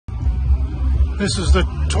This is the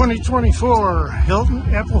 2024 Hilton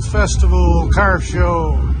Apple Festival Car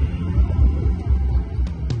Show.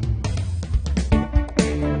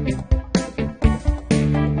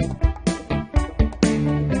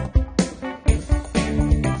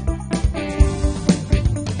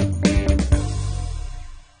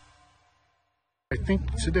 I think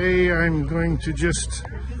today I'm going to just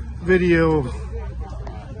video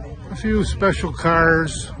a few special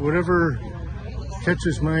cars, whatever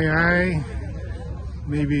catches my eye.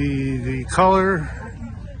 Maybe the color,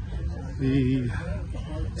 the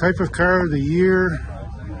type of car, the year.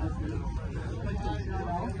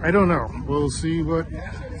 I don't know. We'll see what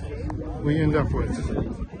we end up with.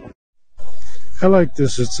 I like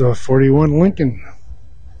this. It's a 41 Lincoln.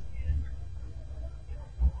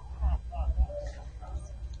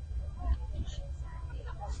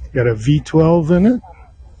 Got a V12 in it.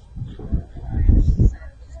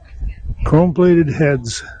 Chrome-plated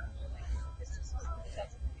heads.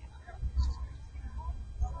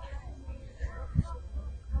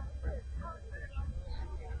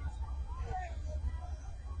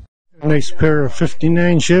 Nice pair of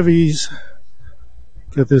 59 Chevys.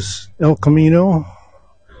 Got this El Camino.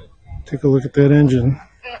 Take a look at that engine.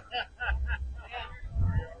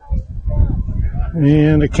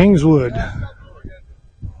 And a Kingswood.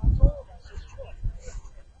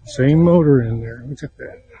 Same motor in there. Look at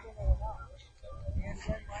that.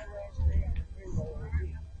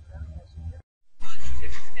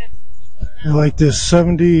 I like this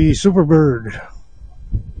 70 Superbird.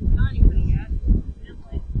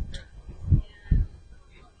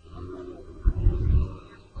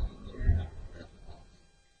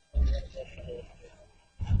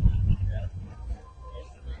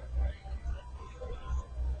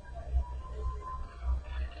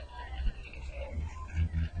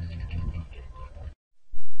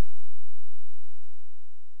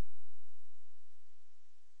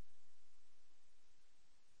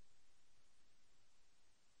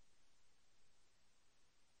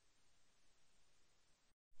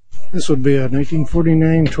 This would be a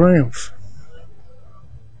 1949 Triumph.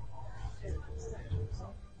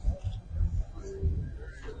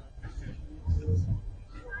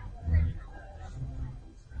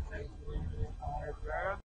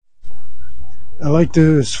 I like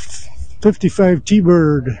this 55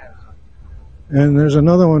 T-Bird, and there's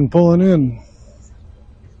another one pulling in.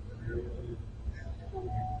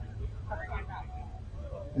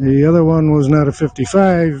 The other one was not a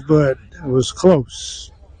 55, but it was close.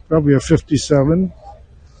 Probably a 57.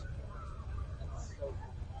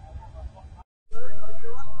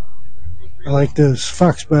 I like this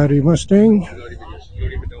Fox body Mustang.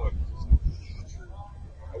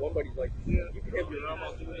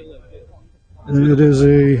 And it is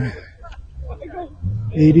a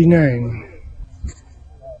 89.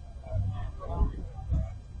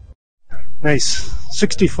 Nice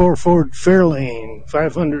 64 Ford Fairlane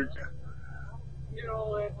 500.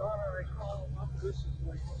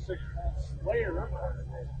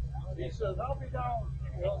 He says, I'll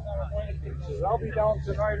be down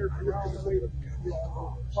tonight or tomorrow.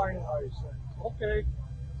 Finalize. Okay.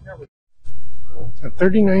 A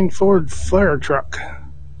 39 Ford Flyer truck.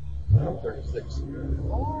 36.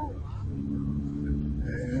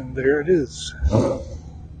 And there it is.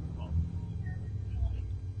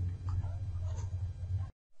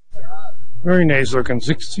 Very nice looking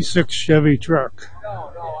 66 Chevy truck.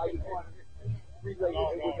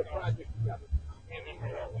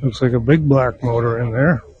 Looks like a big black motor in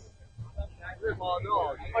there.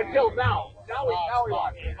 Until now. Now we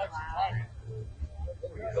want it.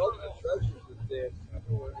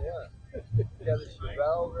 Got the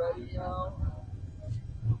Chevelle ready now.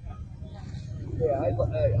 Yeah, I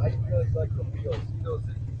really like the wheels. Those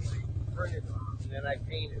printed and then I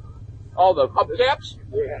painted. Oh, the hubcaps?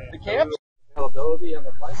 Yeah. The caps? Availability on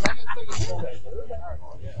the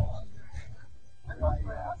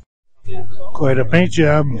Quite a paint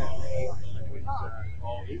job.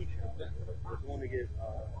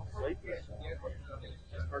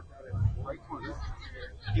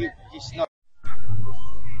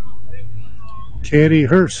 Caddy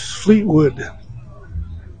Hearst Fleetwood.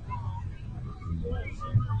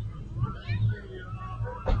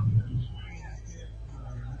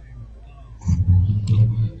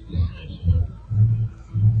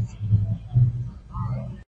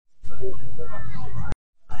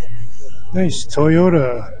 Nice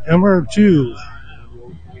Toyota MR2.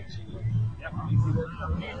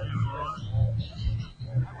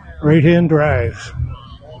 Right-hand drive.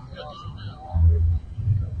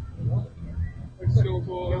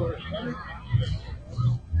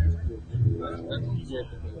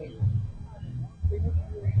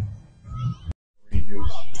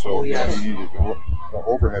 So you needed the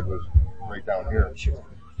overhead was right down here.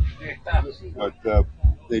 But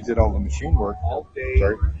they did all the machine work.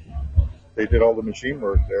 Sorry, they did all the machine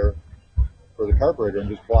work there for the carburetor and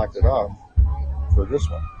just blocked it off for this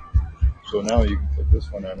one. So now you can put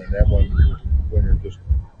this one on, and that one, when you're just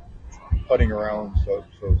putting around, so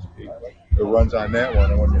to speak, it runs on that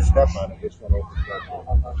one, and when you step on it, this one opens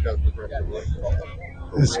up.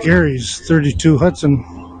 It's Gary's 32 Hudson.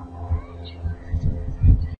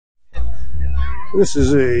 This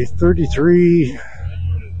is a 33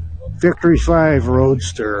 Victory 5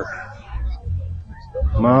 Roadster,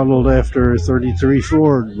 modeled after a 33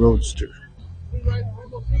 Ford Roadster.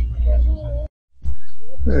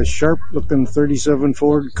 A sharp-looking 37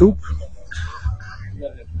 Ford Coupe.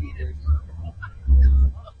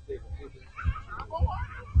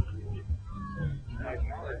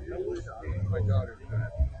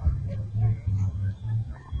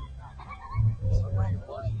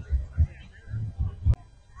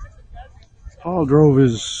 Paul drove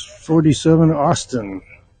his 47 Austin.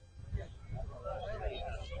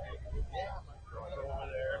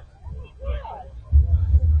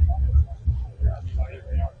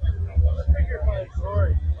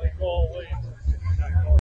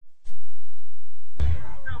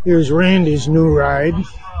 Here's Randy's new ride.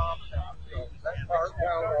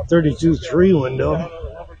 32 3-window.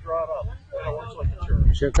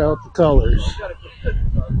 Check out the colors.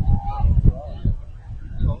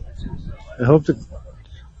 I hope the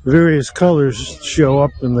various colors show up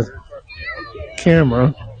in the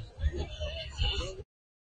camera.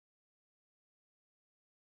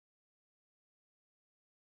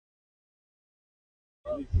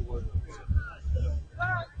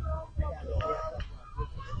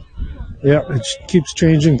 Yeah, it keeps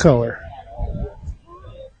changing color.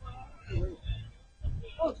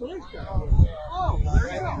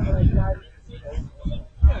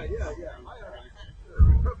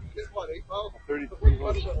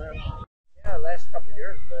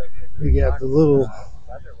 We got the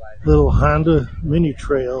little Honda mini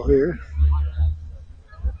trail here,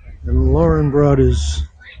 and Lauren brought his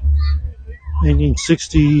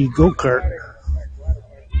 1960 go-kart.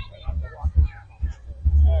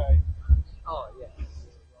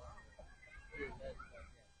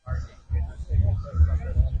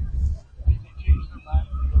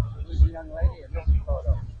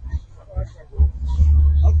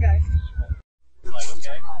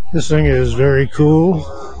 This thing is very cool.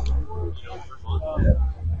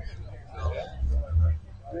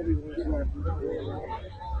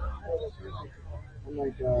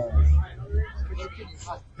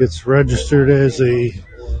 It's registered as a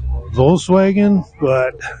Volkswagen,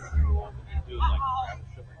 but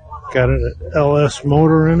got an LS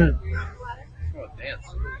motor in it.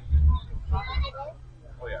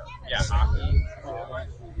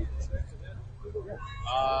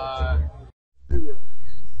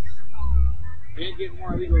 Can't get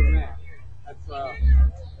more legal than that. That's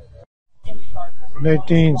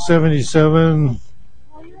 1977,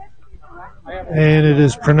 and it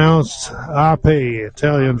is pronounced Ape,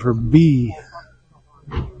 Italian for B.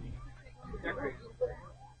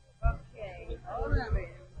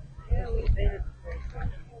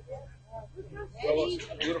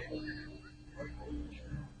 beautiful.